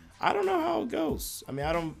team. I don't know how it goes. I mean,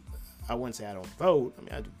 I wouldn't say I don't vote. I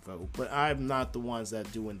mean, I do vote, but I'm not the ones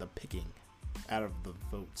that doing the picking out of the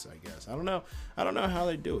votes, I guess. I don't know how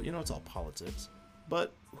they do it. You know, it's all politics,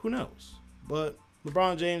 but who knows? But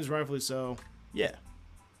LeBron James, rightfully so, yeah,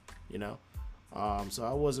 you know. So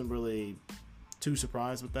I wasn't really too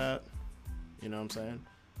surprised with that. You know what I'm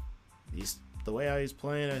saying? The way how he's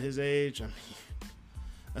playing at his age, I mean,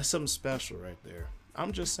 that's something special right there.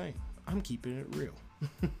 I'm just saying. I'm keeping it real.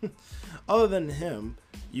 Other than him,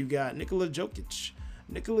 you got Nikola Jokic.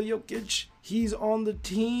 Nikola Jokic, he's on the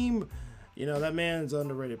team. You know, that man's an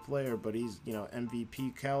underrated player, but he's, you know,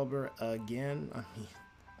 MVP caliber again. I mean,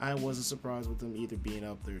 I wasn't surprised with him either being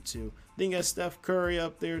up there too. Then you got Steph Curry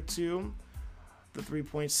up there too, the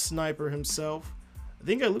three-point sniper himself. I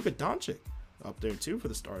think I got Luka Doncic up there too for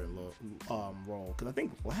the starting role, because I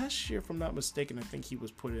think last year, if I'm not mistaken, I think he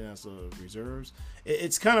was put in as a reserves.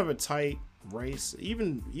 It's kind of a tight race,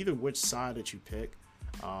 either which side that you pick.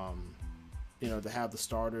 You know, to have the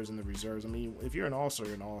starters and the reserves. I mean, if you're an all-star,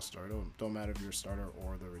 you're an all-star. Don't matter if you're a starter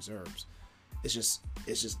or the reserves. It's just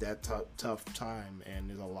that tough time, and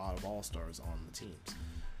there's a lot of all-stars on the teams.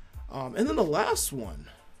 And then the last one,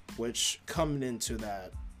 which coming into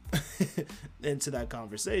that into that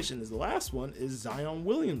conversation, is the last one is Zion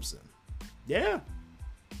Williamson. Yeah,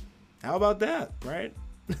 how about that, right?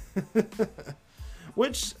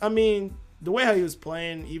 Which, I mean, the way how he was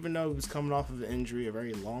playing, even though he was coming off of an injury, a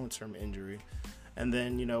very long-term injury, and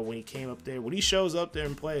then, you know, when he came up there, when he shows up there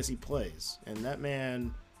and plays, he plays. And that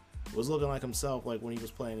man was looking like himself, like when he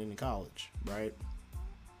was playing in college, right?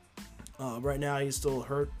 Right now, he's still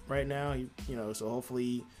hurt. Right now, so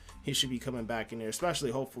hopefully he should be coming back in there,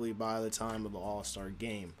 especially hopefully by the time of the All-Star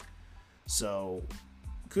game. So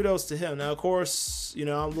kudos to him. Now, of course,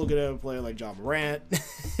 I'm looking at a player like Ja Morant.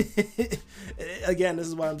 Again, this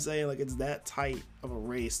is what I'm saying. Like, it's that tight of a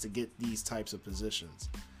race to get these types of positions.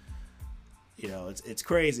 It's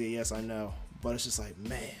crazy. Yes, I know, but it's just like,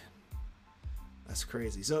 man, that's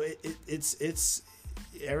crazy. So it's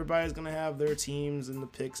everybody's gonna have their teams and the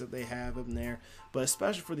picks that they have in there, but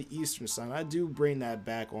especially for the Eastern side, I do bring that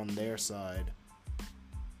back on their side.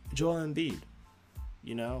 Joel Embiid,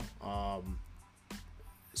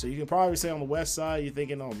 so you can probably say on the West side you're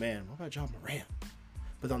thinking, oh man, what about Ja Morant?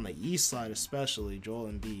 But on the East side, especially Joel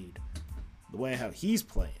Embiid, the way how he's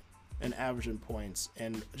playing and averaging points,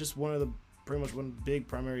 and just pretty much one of the big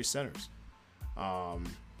primary centers.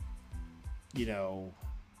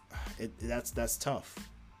 That's tough.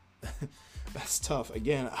 That's tough.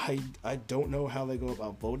 Again, I don't know how they go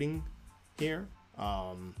about voting here.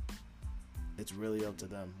 It's really up to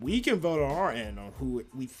them. We can vote on our end on who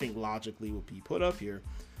we think logically will be put up here.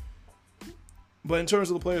 But in terms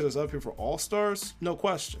of the players that's up here for All-Stars, no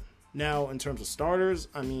question. Now, in terms of starters,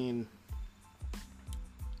 I mean,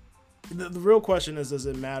 the real question is, does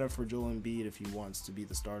it matter for Joel Embiid if he wants to be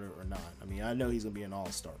the starter or not? I mean, I know he's going to be an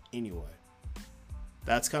All-Star anyway.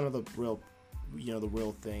 That's kind of the real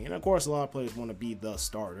thing. And of course, a lot of players want to be the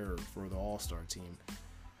starter for the All-Star team.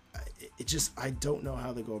 I don't know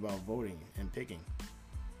how they go about voting and picking.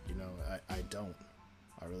 I don't.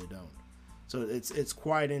 I really don't. So it's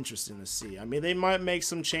quite interesting to see. I mean, they might make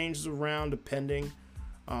some changes around depending.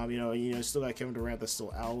 Still got Kevin Durant that's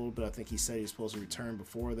still out a little bit. I think he said he's supposed to return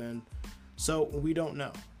before then. So we don't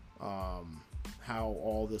know how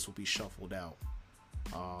all this will be shuffled out.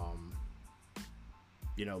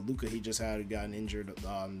 Luka, he just had gotten injured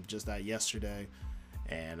just that yesterday,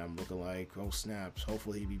 and I'm looking like, oh snaps,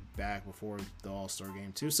 hopefully he'll be back before the All-Star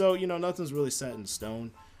game too. So nothing's really set in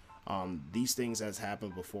stone. These things has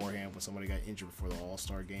happened beforehand when somebody got injured before the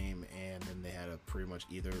All-Star game, and then they had to pretty much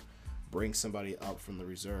either bring somebody up from the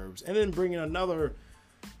reserves and then bring in another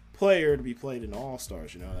player to be played in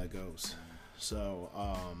All-Stars. How that goes. So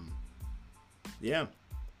yeah,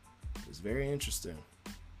 it's very interesting.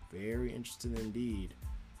 Very interesting indeed.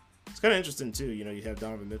 It's kind of interesting too. You have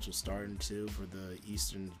Donovan Mitchell starting too for the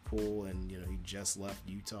Eastern pool, and he just left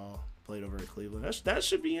Utah, played over at Cleveland. That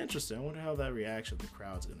should be interesting. I wonder how that reaction of the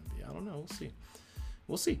crowd's going to be. I don't know.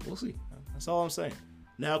 We'll see. That's all I'm saying.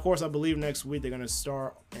 Now, of course, I believe next week they're going to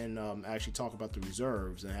start and actually talk about the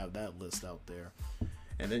reserves and have that list out there,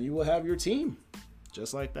 and then you will have your team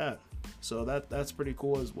just like that. So that's pretty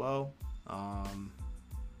cool as well.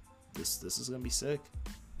 This is going to be sick.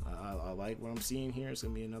 I like what I'm seeing here. It's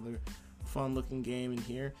going to be another fun-looking game in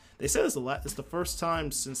here. They said it's the first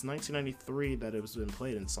time since 1993 that it was been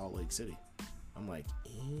played in Salt Lake City. I'm like,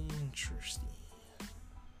 interesting.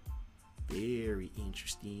 Very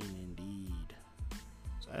interesting indeed.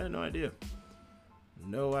 So I had no idea.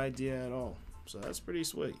 No idea at all. So that's pretty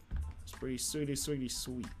sweet. It's pretty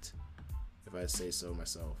sweet, if I say so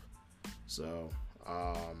myself. So,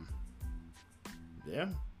 yeah.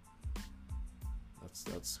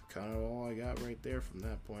 That's kind of all I got right there from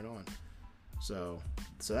that point on. So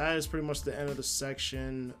that is pretty much the end of the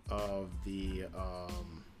section of the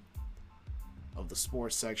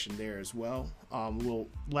sports section there as well. We'll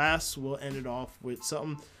end it off with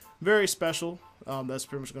something very special. That's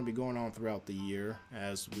pretty much going to be going on throughout the year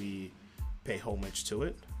as we pay homage to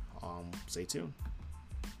it. Stay tuned.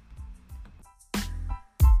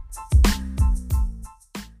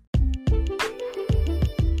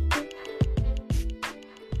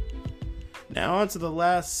 Now on to the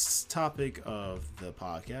last topic of the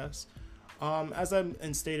podcast. As I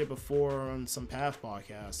stated before on some past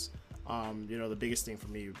podcasts, the biggest thing for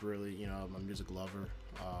me really, I'm a music lover.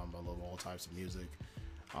 I love all types of music.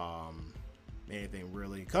 Anything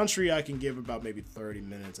really. Country I can give about maybe 30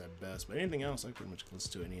 minutes at best, but anything else I pretty much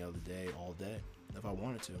listen to any other day, all day, if I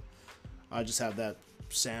wanted to. I just have that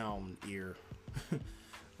sound ear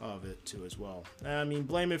of it too as well. I mean,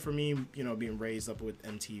 blame it for me, being raised up with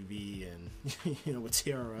MTV and with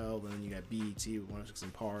TRL, and then you got BET with 106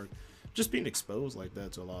 & Park, just being exposed like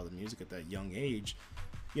that to a lot of the music at that young age.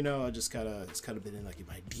 It's kind of been in like in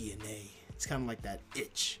my DNA. It's kind of like that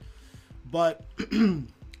itch. But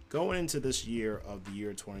going into this year of the year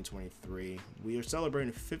 2023, we are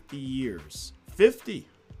celebrating 50 years. 50,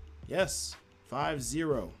 yes,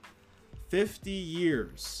 50. 50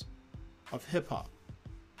 years of hip hop.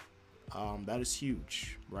 That is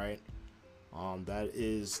huge, right? That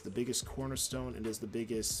is the biggest cornerstone. It is the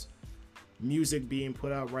biggest music being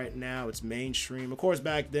put out right now. It's mainstream. Of course,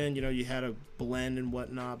 back then, you know, you had a blend and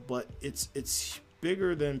whatnot, but it's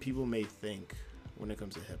bigger than people may think when it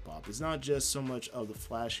comes to hip hop. It's not just so much of the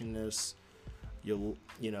flashiness, you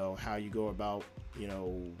know, how you go about, you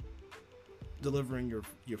know, delivering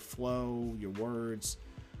your flow, your words,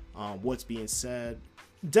 what's being said.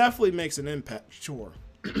 Definitely makes an impact, sure.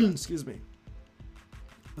 Excuse me.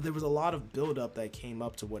 But there was a lot of build up that came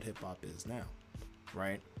up to what hip hop is now,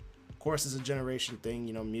 right? Of course, it's a generation thing,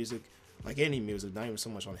 you know, music, like any music, not even so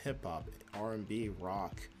much on hip hop, R&B,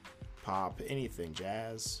 rock, pop, anything,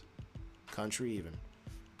 jazz, country even.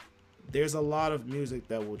 There's a lot of music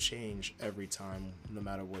that will change every time, no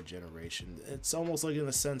matter what generation. It's almost like, in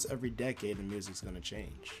a sense, every decade the music's going to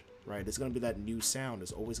change, right? It's going to be that new sound.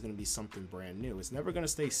 It's always going to be something brand new. It's never going to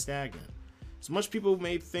stay stagnant. As much people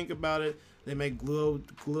may think about it, they may glue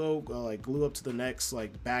up to the next,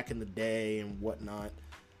 like back in the day and whatnot.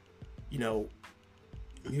 You know,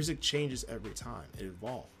 music changes every time. It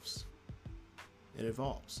evolves. It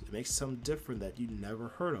evolves. It makes something different that you never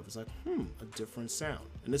heard of. It's like, a different sound.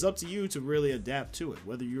 And it's up to you to really adapt to it,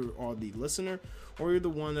 whether you are the listener or you're the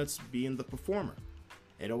one that's being the performer.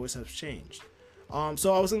 It always has changed.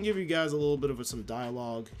 So I was going to give you guys a little bit of some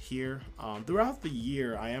dialogue here. Throughout the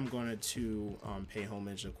year, I am going to pay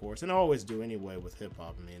homage, of course, and I always do anyway with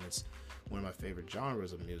hip-hop. I mean, it's one of my favorite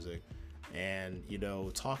genres of music. And, you know,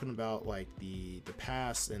 talking about, like, the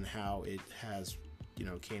past and how it has, you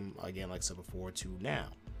know, came, again, like I said before, to now.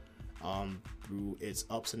 Through its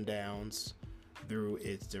ups and downs, through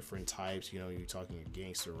its different types. You know, you're talking your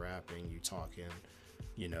gangster rapping, you're talking,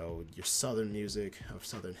 you know, your southern music of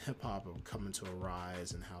southern hip-hop coming to a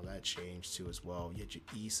rise and how that changed too as well. You had your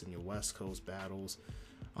East and your West Coast battles.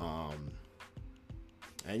 And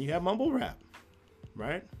you have mumble rap,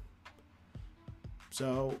 right?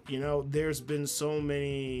 So, you know, there's been so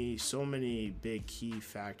many big key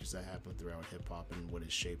factors that happen throughout hip-hop and what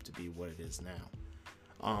it's shaped to be what it is now.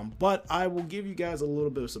 But I will give you guys a little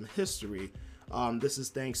bit of some history. This is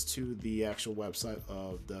thanks to the actual website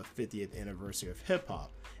of the 50th anniversary of hip-hop.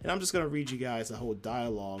 And I'm just going to read you guys the whole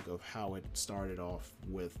dialogue of how it started off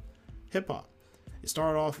with hip-hop. It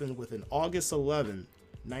started off within August 11,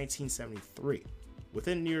 1973,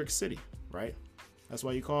 within New York City, right? That's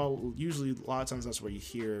why usually a lot of times that's where you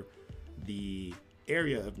hear the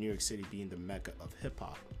area of New York City being the mecca of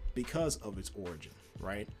hip-hop because of its origin,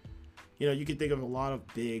 right? You know, you can think of a lot of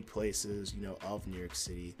big places, you know, of New York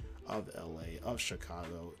City, of LA, of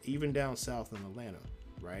Chicago, even down south in Atlanta,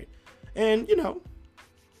 right? And, you know,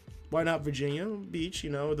 why not Virginia Beach, you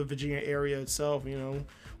know, the Virginia area itself, you know,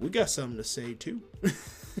 we got something to say too.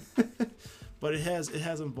 But it has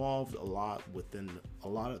involved a lot within a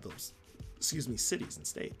lot of those, cities and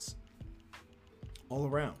states all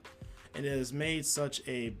around. And it has made such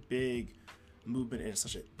a big movement and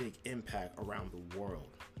such a big impact around the world.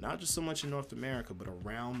 Not just so much in North America, but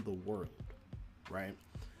around the world, right?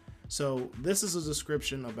 So this is a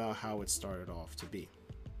description about how it started off to be.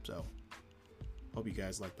 So hope you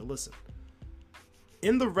guys like to listen.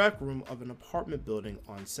 In the rec room of an apartment building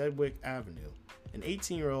on Sedgwick Avenue, an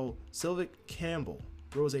 18-year-old Sylvic Campbell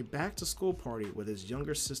throws a back-to-school party with his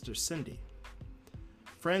younger sister Cindy.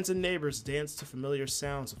 Friends and neighbors dance to familiar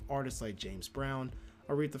sounds of artists like James Brown,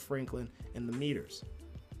 Aretha Franklin, and the Meters.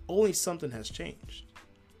 Only something has changed.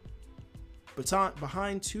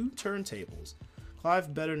 Behind two turntables,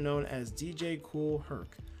 Clive, better known as DJ Kool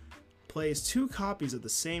Herc, plays two copies of the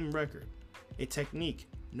same record, a technique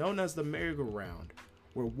known as the merry-go-round,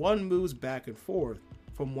 where one moves back and forth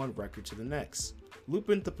from one record to the next,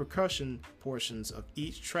 looping the percussion portions of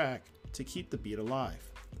each track to keep the beat alive.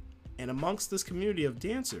 And amongst this community of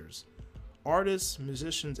dancers, artists,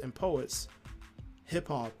 musicians, and poets,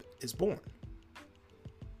 hip-hop is born.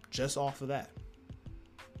 Just off of that.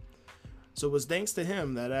 So it was thanks to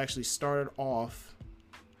him that actually started off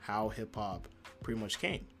how hip-hop pretty much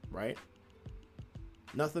came, right?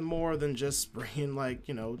 Nothing more than just bringing, like,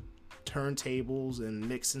 you know, turntables and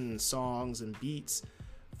mixing songs and beats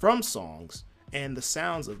from songs and the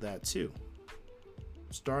sounds of that too.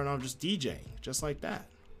 Starting off just DJing, just like that.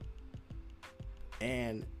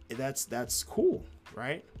 And that's cool,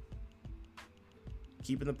 right?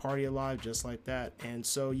 Keeping the party alive just like that. And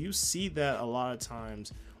so you see that a lot of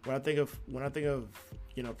times when I think of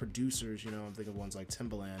you know, producers, you know, I think of ones like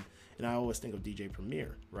Timbaland, and I always think of DJ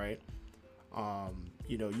Premier, right?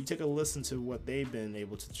 You know, you take a listen to what they've been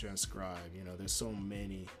able to transcribe. You know, there's so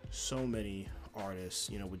many artists,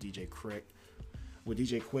 you know, with DJ Quick,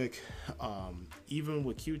 even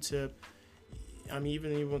with Q-Tip, I mean,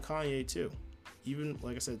 even with Kanye too. Even,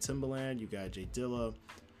 like I said, Timbaland, you got Jay Dilla,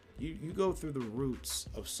 you go through the roots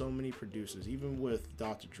of so many producers, even with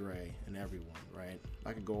Dr. Dre and everyone, right?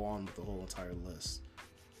 I could go on with the whole entire list.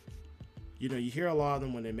 You know, you hear a lot of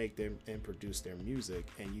them when they make them and produce their music,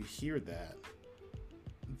 and you hear that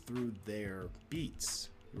through their beats,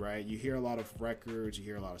 right? You hear a lot of records, you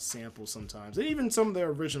hear a lot of samples sometimes, and even some of their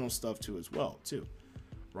original stuff too as well, too,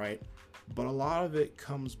 right? But a lot of it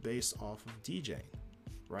comes based off of DJing,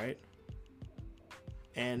 right?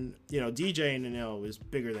 And, you know, DJing, you know, is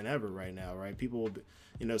bigger than ever right now, right? People,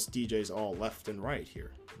 you know, it's DJs all left and right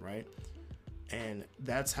here, right? And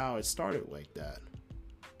that's how it started like that.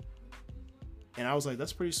 And I was like,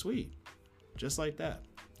 that's pretty sweet. Just like that,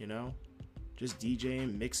 you know? Just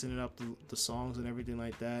DJing, mixing it up, the songs and everything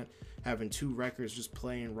like that. Having two records just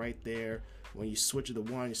playing right there. When you switch it to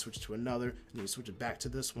one, you switch it to another. And then you switch it back to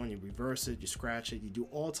this one, you reverse it, you scratch it. You do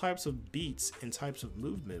all types of beats and types of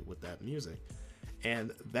movement with that music.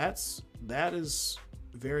 And that is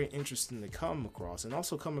very interesting to come across, and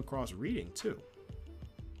also come across reading too.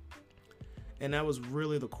 And that was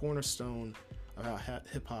really the cornerstone of how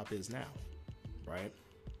hip hop is now, right?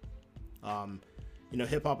 You know,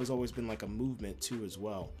 hip hop has always been like a movement too as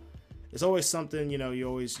well. It's always something, you know, you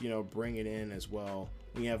always, you know, bring it in as well.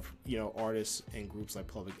 We have, you know, artists and groups like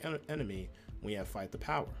Public Enemy. We have Fight the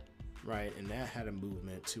Power, right? And that had a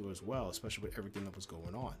movement too as well, especially with everything that was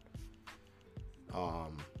going on.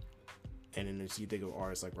 And then you think of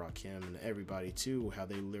artists like Rakim and everybody too, how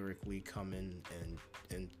they lyrically come in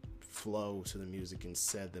and flow to the music and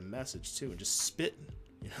said the message too, and just spitting,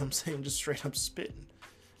 you know what I'm saying? Just straight up spitting.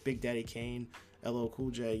 Big Daddy Kane, LL Cool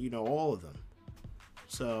J, you know, all of them.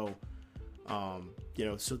 So, you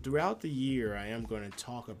know, so throughout the year, I am going to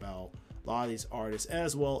talk about a lot of these artists,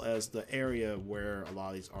 as well as the area where a lot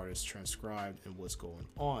of these artists transcribed and what's going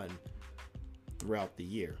on throughout the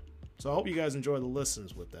year. So I hope you guys enjoy the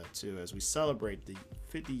listens with that too, as we celebrate the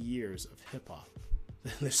 50 years of hip hop.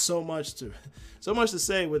 There's so much to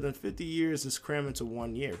say within 50 years is crammed into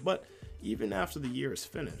 1 year. But even after the year is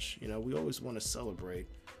finished, you know, we always want to celebrate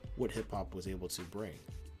what hip hop was able to bring,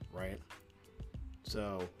 right?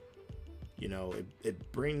 So, you know,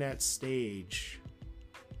 it bring that stage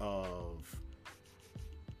of,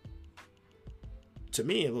 to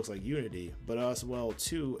me, it looks like unity, but as well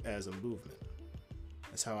too as a movement.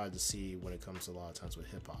 That's how I just see when it comes to a lot of times with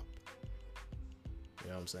hip hop. You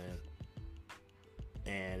know what I'm saying?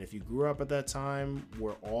 And if you grew up at that time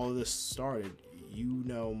where all of this started, you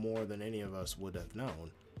know more than any of us would have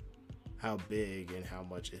known how big and how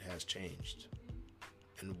much it has changed,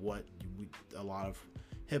 and what a lot of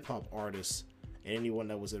hip hop artists and anyone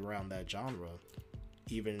that was around that genre,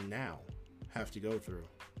 even now, have to go through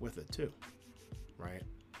with it too, right?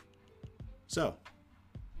 So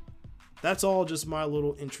that's all just my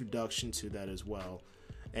little introduction to that as well.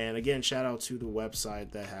 And again, shout out to the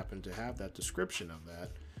website that happened to have that description of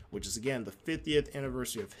that, which is again the 50th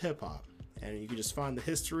anniversary of hip hop. And you can just find the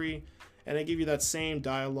history, and they give you that same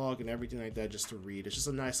dialogue and everything like that just to read. It's just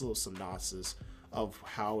a nice little synopsis of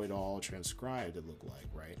how it all transcribed, it looked like,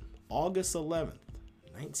 right? August 11th,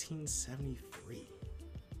 1973.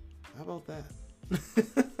 How about that?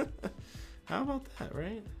 How about that,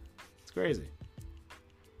 right? It's crazy.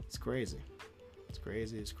 It's crazy. It's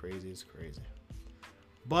crazy. It's crazy. It's crazy.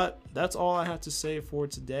 But that's all I have to say for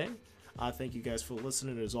today. I thank you guys for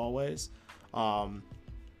listening as always.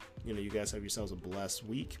 You know, you guys have yourselves a blessed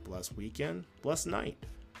week, blessed weekend, blessed night.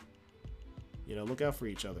 You know, look out for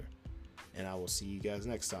each other. And I will see you guys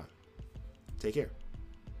next time. Take care.